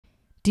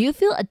Do you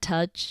feel a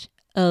touch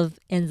of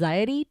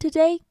anxiety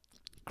today?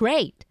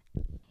 Great.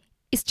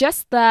 It's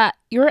just that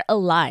you're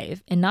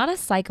alive and not a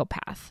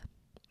psychopath.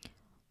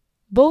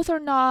 Both are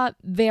not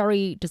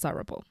very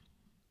desirable.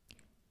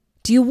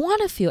 Do you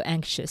want to feel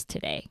anxious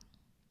today?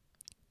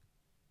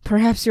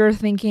 Perhaps you're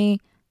thinking,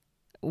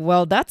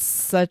 well, that's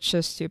such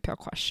a stupid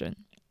question.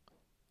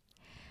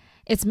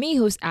 It's me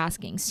who's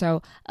asking,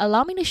 so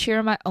allow me to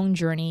share my own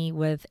journey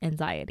with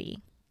anxiety.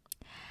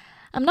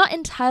 I'm not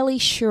entirely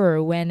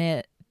sure when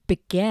it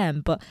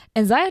began, but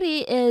anxiety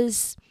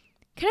is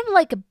kind of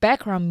like a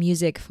background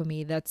music for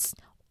me that's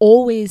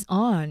always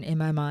on in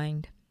my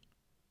mind.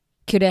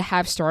 Could it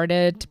have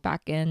started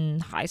back in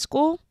high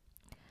school?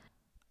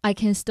 I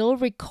can still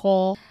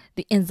recall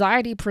the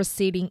anxiety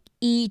preceding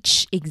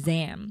each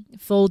exam,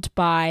 followed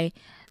by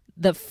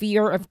the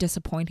fear of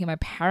disappointing my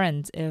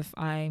parents if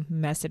I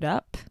messed it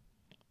up.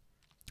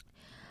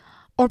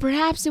 Or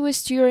perhaps it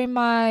was during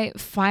my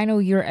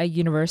final year at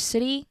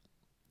university.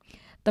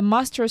 The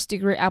master's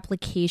degree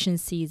application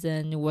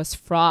season was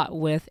fraught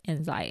with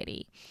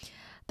anxiety.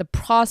 The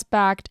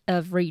prospect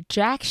of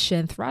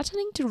rejection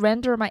threatening to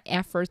render my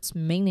efforts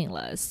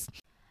meaningless.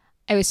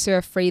 I was so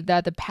afraid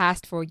that the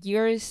past 4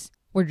 years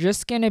were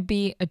just going to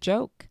be a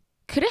joke.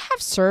 Could it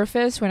have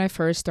surfaced when I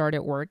first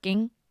started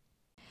working?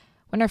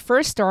 When I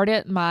first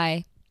started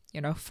my,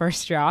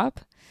 first job,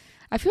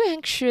 I feel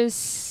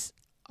anxious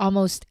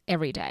almost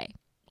every day,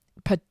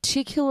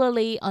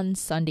 particularly on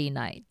Sunday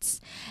nights,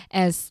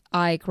 as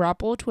I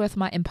grappled with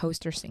my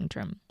imposter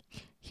syndrome.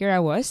 Here I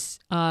was,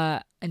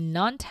 a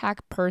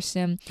non-tech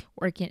person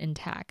working in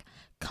tech,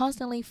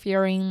 constantly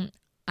fearing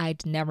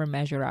I'd never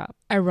measure up.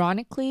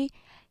 Ironically,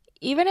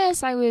 even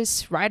as I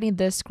was writing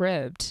this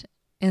script,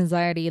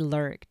 anxiety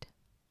lurked.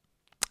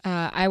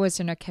 I was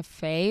in a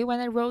cafe when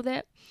I wrote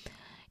it,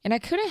 and I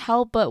couldn't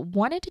help but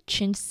wanted to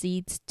change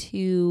seats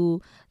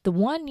to the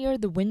one near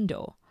the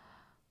window,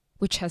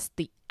 which has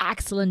the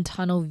excellent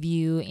tunnel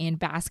view and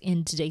bask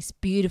in today's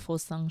beautiful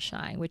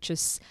sunshine, which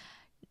is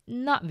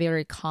not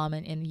very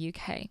common in the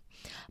UK.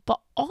 But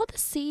all the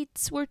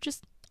seats were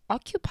just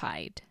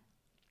occupied.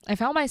 I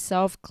found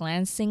myself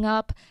glancing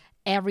up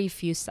every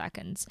few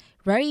seconds,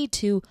 ready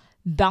to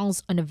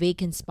bounce on a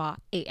vacant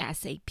spot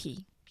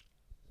ASAP.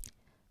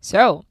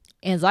 So,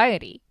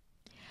 anxiety.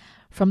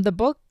 From the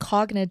book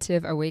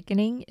Cognitive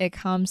Awakening, it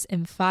comes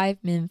in 5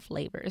 main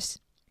flavors.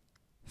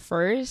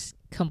 First,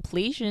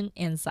 completion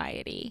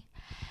anxiety.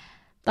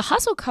 The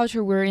hustle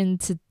culture we're in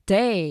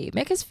today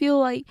makes us feel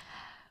like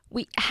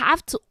we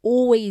have to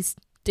always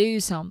do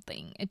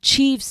something,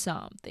 achieve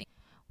something.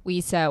 We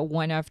set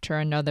one after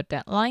another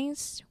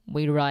deadlines.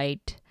 We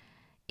write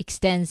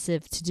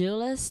extensive to-do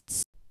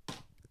lists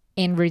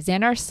and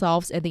resent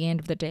ourselves at the end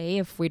of the day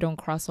if we don't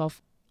cross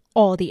off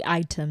all the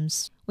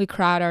items. We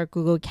crowd our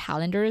Google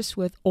calendars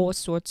with all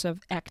sorts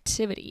of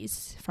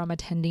activities, from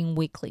attending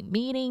weekly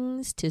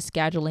meetings to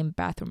scheduling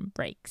bathroom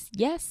breaks.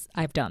 Yes,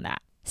 I've done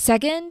that.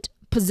 Second,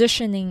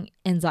 positioning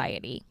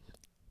anxiety.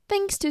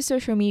 Thanks to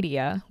social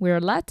media,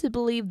 we're led to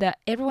believe that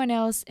everyone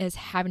else is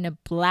having a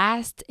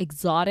blast,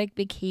 exotic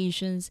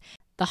vacations,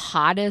 the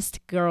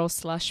hottest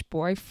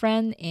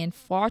girl/boyfriend, and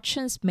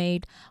fortunes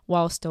made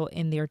while still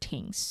in their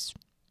teens.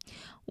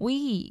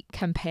 We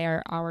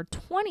compare our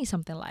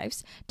 20-something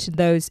lives to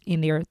those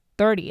in their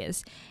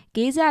 30s,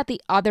 gaze at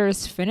the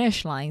others'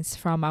 finish lines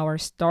from our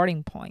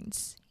starting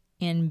points,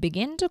 and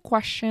begin to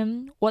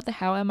question, what the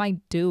hell am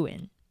I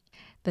doing?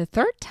 The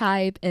third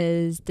type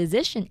is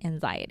decision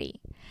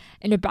anxiety.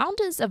 An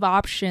abundance of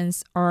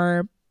options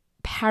are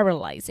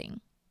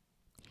paralyzing.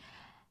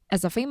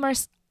 As a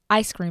famous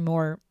ice cream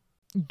or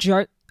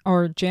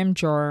jam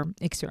jar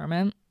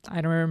experiment,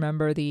 I don't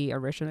remember the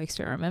original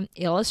experiment,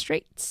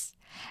 illustrates,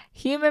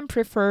 humans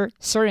prefer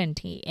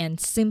certainty and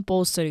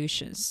simple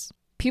solutions.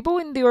 People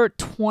in their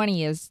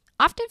 20s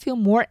often feel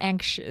more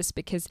anxious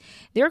because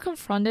they're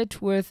confronted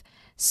with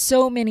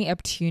so many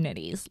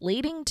opportunities,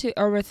 leading to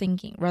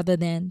overthinking rather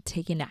than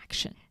taking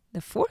action.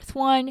 The fourth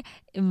one,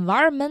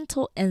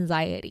 environmental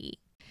anxiety.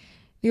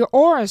 There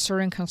are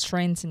certain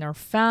constraints in our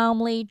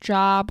family,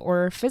 job,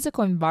 or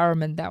physical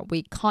environment that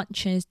we can't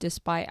change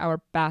despite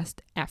our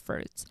best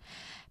efforts.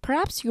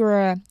 Perhaps you're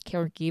a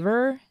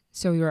caregiver,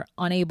 so you're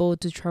unable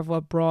to travel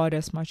abroad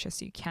as much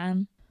as you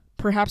can.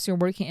 Perhaps you're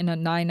working in a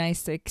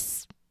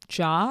 996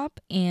 job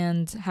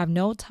and have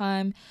no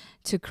time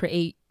to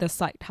create the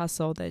side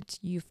hustle that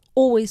you've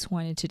always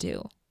wanted to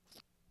do.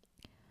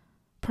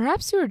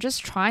 Perhaps you're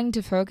just trying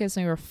to focus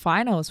on your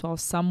finals while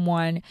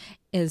someone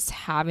is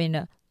having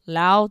a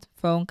loud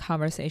phone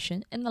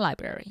conversation in the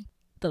library.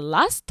 The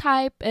last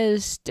type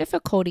is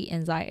difficulty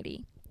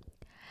anxiety.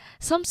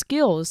 Some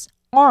skills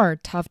are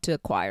tough to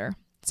acquire.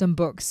 Some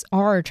books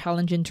are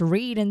challenging to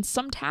read, and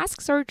some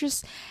tasks are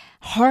just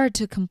hard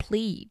to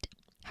complete.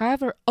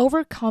 However,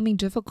 overcoming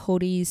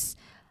difficulties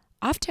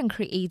often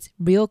creates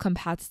real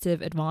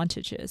competitive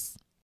advantages.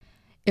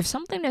 If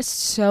something is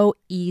so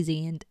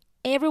easy and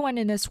everyone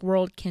in this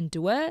world can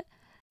do it,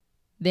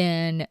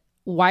 then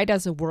why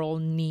does the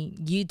world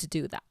need you to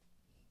do that?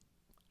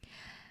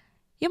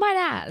 You might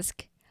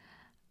ask,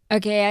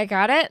 Okay, I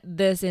got it.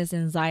 This is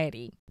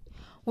anxiety.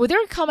 Will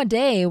there come a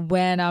day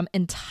when I'm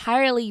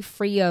entirely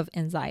free of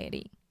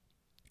anxiety?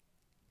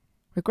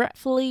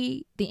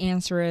 Regretfully, the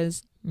answer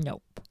is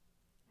nope.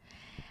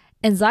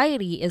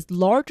 Anxiety is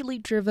largely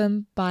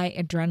driven by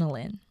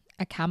adrenaline,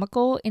 a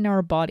chemical in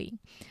our body.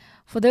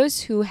 For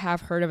those who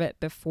have heard of it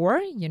before,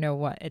 you know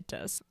what it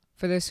does.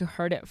 For those who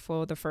heard it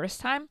for the first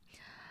time,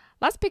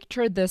 let's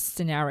picture this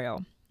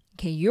scenario.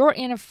 Okay, you're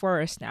in a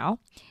forest now,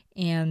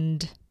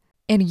 and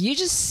you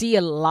just see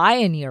a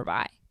lion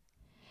nearby.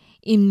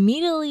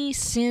 Immediately,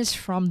 scenes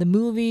from the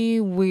movie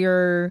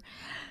where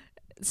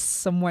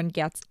someone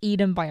gets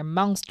eaten by a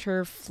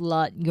monster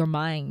flood your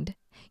mind.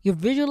 You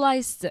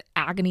visualize the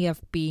agony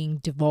of being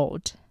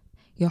devoured.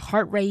 Your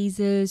heart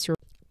races,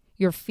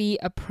 your feet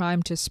are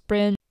primed to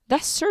sprint.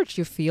 That surge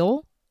you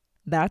feel,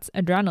 that's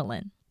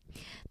adrenaline.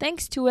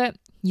 Thanks to it,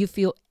 you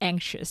feel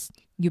anxious.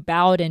 You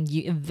bow and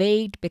you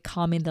evade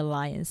becoming the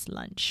lion's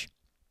lunch.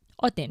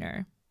 Or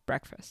dinner,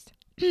 breakfast.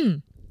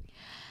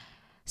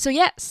 So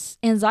yes,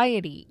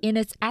 anxiety in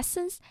its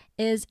essence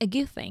is a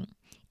good thing.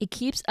 It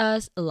keeps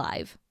us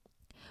alive.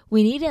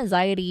 We need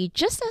anxiety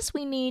just as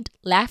we need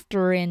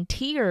laughter and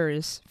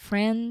tears,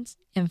 friends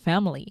and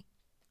family.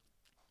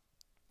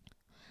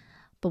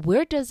 But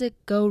where does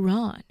it go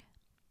wrong?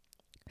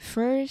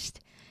 First,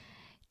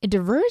 it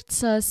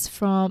diverts us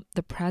from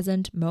the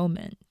present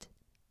moment.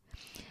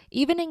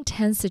 Even in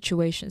tense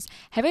situations,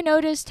 have you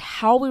noticed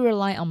how we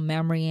rely on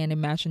memory and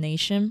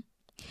imagination?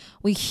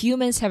 We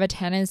humans have a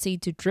tendency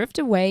to drift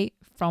away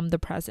from the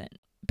present.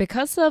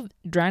 Because of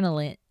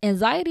adrenaline,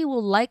 anxiety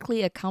will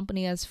likely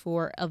accompany us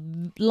for a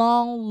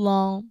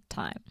long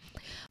time.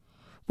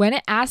 When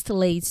it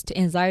escalates to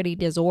anxiety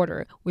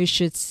disorder, we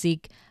should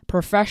seek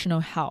professional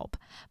help.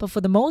 But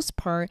for the most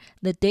part,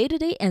 the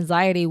day-to-day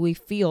anxiety we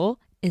feel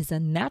is a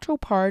natural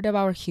part of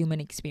our human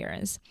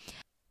experience.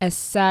 As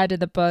said in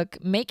the book,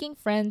 Making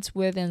Friends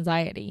with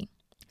Anxiety,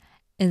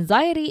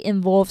 anxiety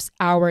involves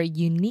our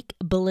unique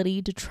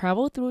ability to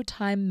travel through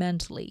time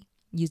mentally,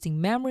 using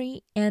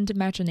memory and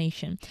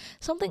imagination,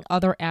 something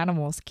other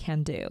animals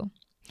can do.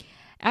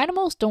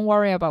 Animals don't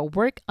worry about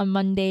work on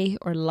Monday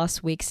or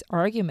last week's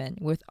argument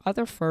with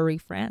other furry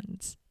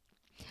friends.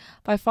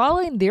 By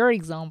following their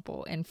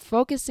example and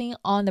focusing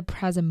on the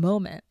present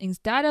moment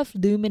instead of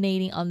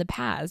ruminating on the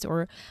past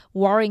or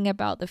worrying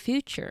about the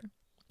future,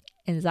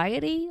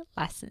 anxiety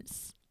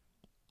lessens.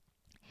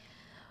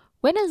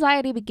 When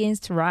anxiety begins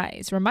to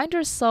rise, remind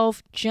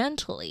yourself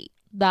gently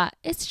that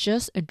it's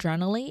just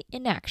adrenaline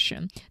in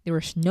action. There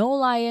is no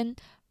lion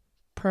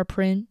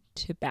preparing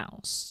to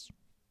bounce.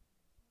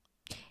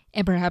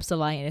 And perhaps the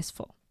lion is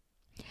full.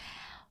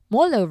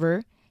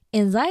 Moreover,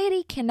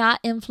 anxiety cannot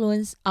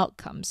influence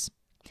outcomes,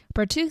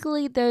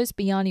 particularly those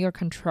beyond your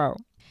control.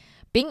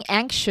 Being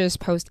anxious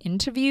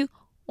post-interview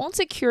won't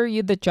secure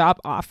you the job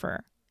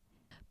offer.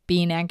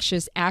 Being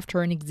anxious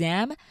after an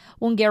exam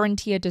won't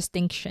guarantee a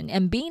distinction,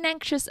 and being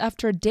anxious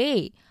after a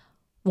day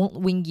won't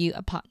win you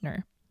a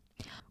partner.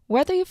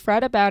 Whether you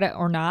fret about it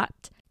or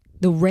not,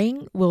 the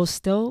rain will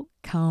still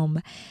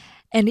come.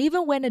 And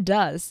even when it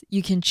does,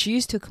 you can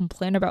choose to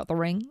complain about the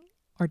rain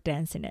or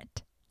dance in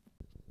it.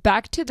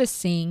 Back to the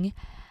scene.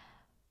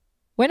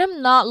 When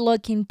I'm not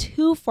looking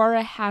too far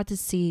ahead to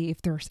see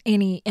if there's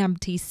any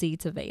empty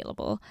seats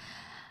available,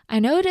 I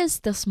notice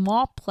the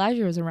small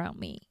pleasures around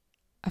me.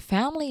 A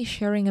family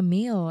sharing a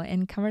meal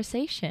and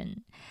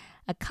conversation.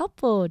 A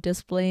couple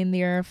displaying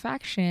their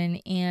affection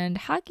and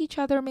hug each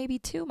other maybe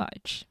too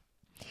much.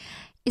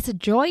 It's a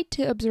joy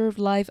to observe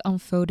life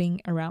unfolding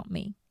around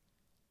me.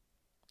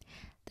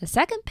 The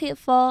second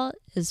pitfall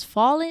is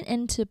falling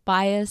into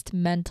biased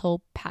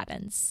mental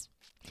patterns.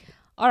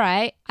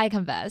 Alright, I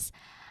confess,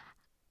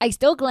 I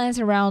still glance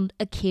around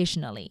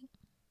occasionally.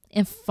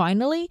 And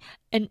finally,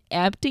 an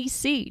empty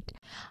seat.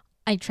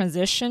 I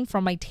transition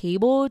from my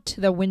table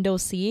to the window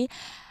seat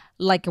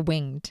like a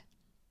winged.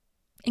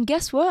 And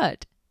guess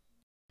what?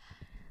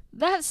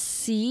 That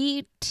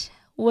seat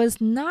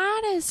was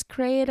not as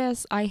great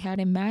as I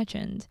had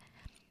imagined.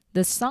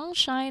 The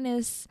sunshine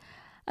is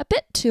a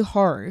bit too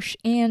harsh,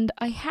 and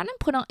I hadn't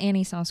put on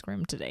any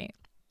sunscreen today.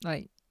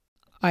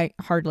 I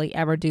hardly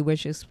ever do,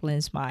 which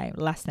explains my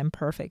less than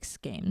perfect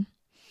skin.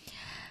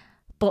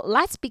 But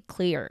let's be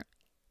clear.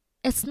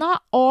 It's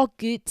not all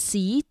good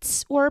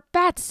seats or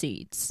bad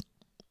seats.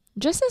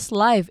 Just as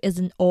life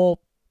isn't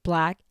all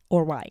black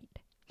or white.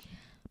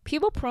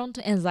 People prone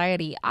to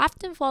anxiety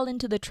often fall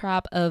into the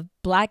trap of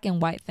black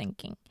and white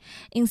thinking.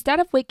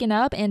 Instead of waking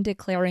up and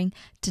declaring,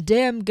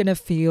 today I'm gonna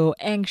feel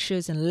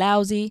anxious and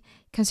lousy,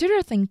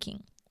 consider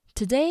thinking,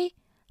 today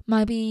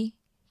might be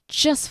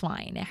just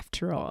fine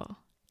after all.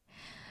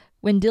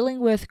 When dealing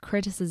with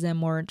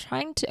criticism or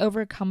trying to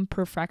overcome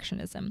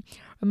perfectionism,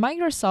 remind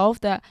yourself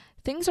that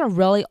things are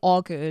really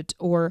all good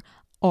or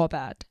all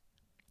bad.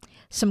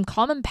 Some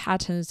common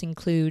patterns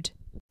include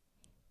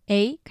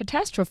A.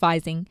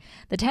 Catastrophizing,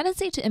 the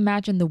tendency to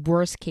imagine the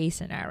worst case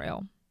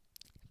scenario.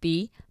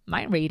 B.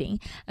 Mind reading,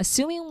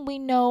 assuming we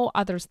know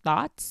others'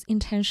 thoughts,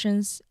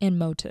 intentions, and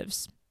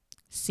motives.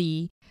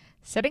 C.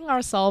 Setting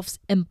ourselves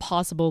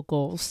impossible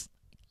goals,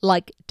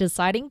 Like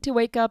deciding to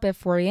wake up at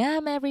 4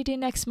 a.m. every day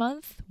next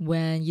month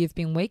when you've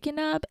been waking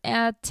up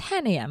at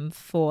 10 a.m.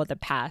 for the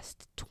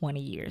past 20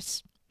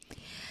 years.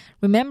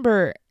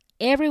 Remember,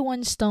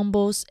 everyone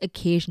stumbles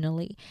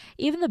occasionally.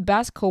 Even the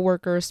best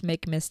coworkers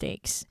make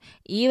mistakes.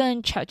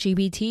 Even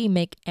ChatGPT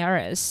make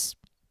errors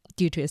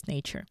due to its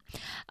nature.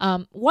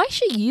 Why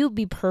should you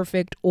be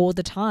perfect all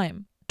the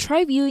time?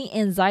 Try viewing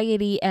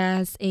anxiety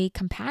as a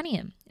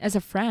companion, as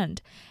a friend.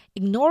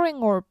 Ignoring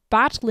or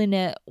battling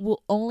it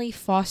will only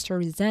foster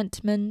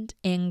resentment,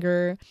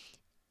 anger,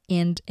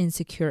 and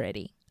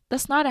insecurity.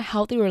 That's not a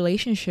healthy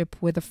relationship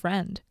with a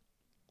friend.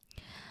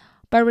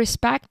 By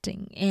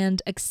respecting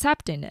and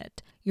accepting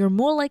it, you're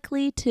more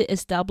likely to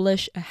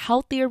establish a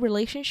healthier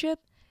relationship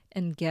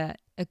and get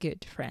a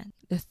good friend.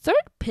 The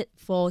third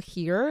pitfall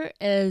here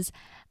is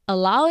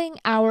allowing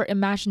our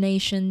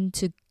imagination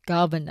to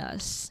govern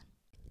us.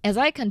 As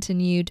I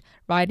continued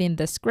writing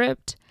the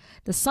script,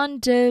 the sun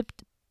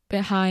dipped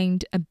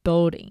behind a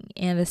building,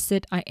 and the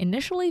sit I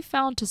initially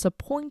found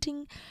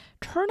disappointing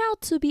turned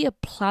out to be a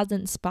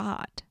pleasant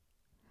spot.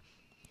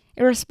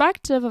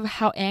 Irrespective of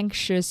how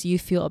anxious you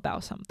feel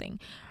about something,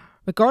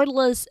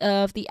 regardless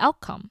of the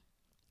outcome,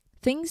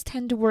 things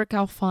tend to work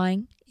out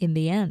fine in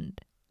the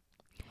end.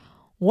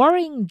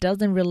 Worrying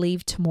doesn't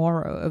relieve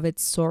tomorrow of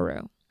its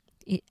sorrow.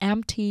 It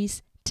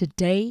empties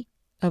today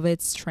of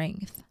its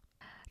strength.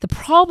 The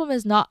problem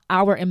is not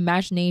our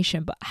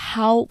imagination, but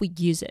how we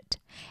use it.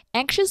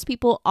 Anxious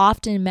people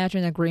often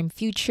imagine a grim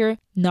future,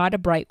 not a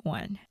bright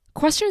one.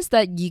 Questions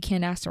that you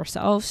can ask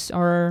yourselves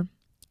are,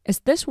 is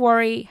this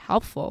worry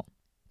helpful?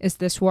 Is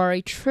this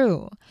worry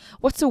true?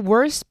 What's the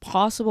worst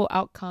possible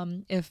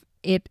outcome if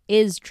it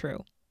is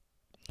true?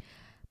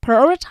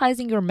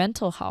 Prioritizing your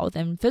mental health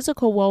and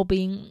physical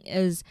well-being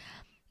is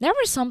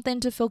never something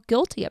to feel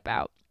guilty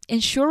about.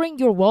 Ensuring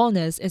your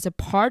wellness is a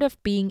part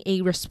of being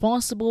a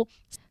responsible,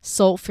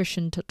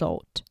 self-sufficient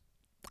adult.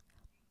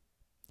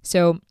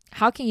 So,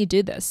 how can you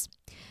do this?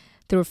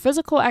 Through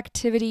physical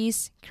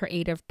activities,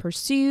 creative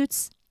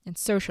pursuits, and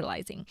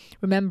socializing.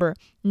 Remember,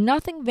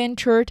 nothing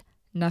ventured,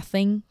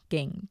 nothing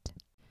gained.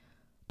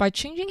 By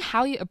changing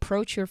how you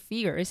approach your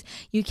fears,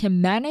 you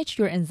can manage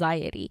your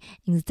anxiety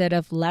instead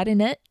of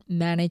letting it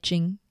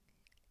manage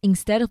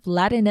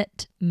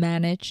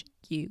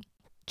you.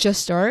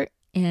 Just start,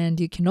 and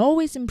you can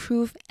always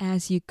improve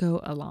as you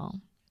go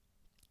along.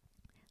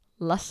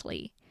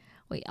 Lastly,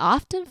 we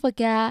often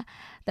forget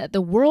that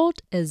the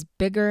world is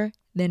bigger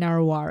than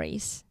our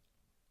worries.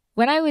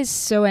 When I was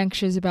so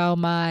anxious about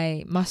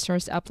my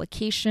master's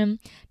application,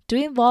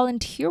 doing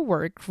volunteer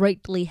work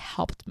greatly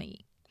helped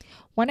me.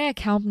 When I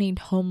accompanied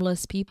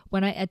homeless people,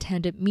 when I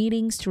attended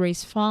meetings to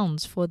raise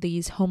funds for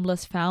these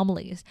homeless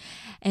families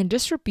and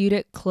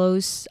distributed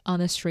clothes on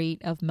the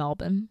street of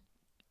Melbourne,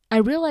 I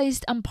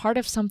realized I'm part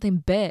of something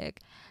big,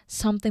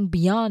 something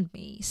beyond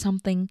me,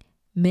 something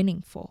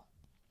meaningful.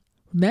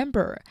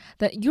 Remember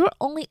that you're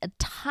only a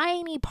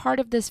tiny part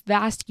of this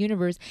vast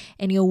universe,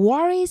 and your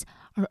worries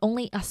are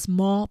only a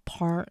small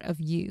part of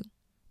you.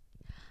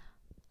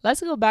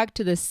 Let's go back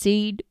to the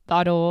seed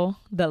bottle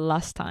the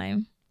last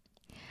time.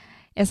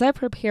 As I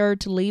prepared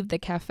to leave the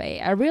cafe,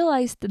 I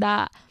realized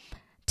that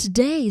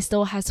today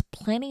still has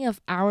plenty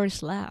of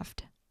hours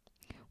left.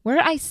 Where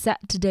I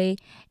sat today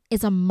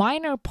is a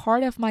minor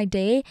part of my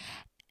day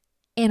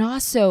and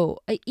also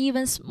an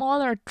even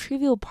smaller,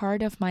 trivial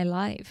part of my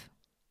life.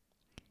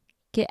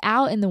 Get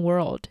out in the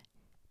world.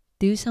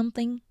 Do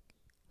something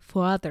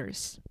for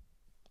others.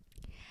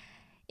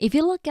 If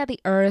you look at the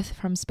Earth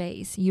from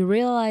space, you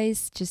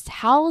realize just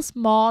how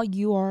small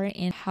you are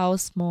and how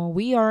small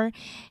we are,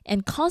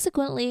 and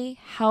consequently,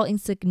 how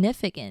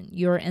insignificant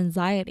your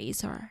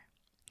anxieties are.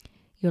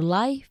 Your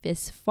life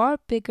is far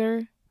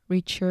bigger,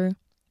 richer,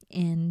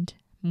 and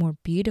more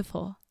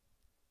beautiful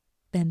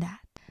than that.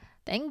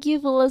 Thank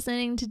you for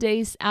listening to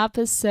today's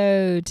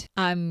episode.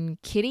 I'm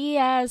Kitty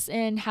as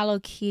in Hello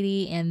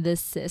Kitty, and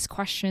this is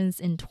Questions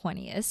in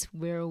 20s,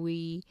 where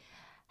we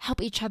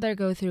help each other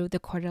go through the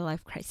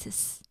quarter-life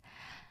crisis.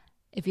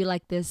 If you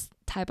like this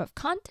type of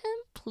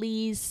content,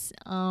 please,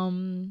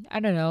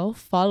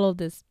 follow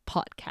this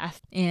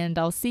podcast, and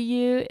I'll see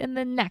you in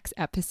the next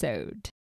episode.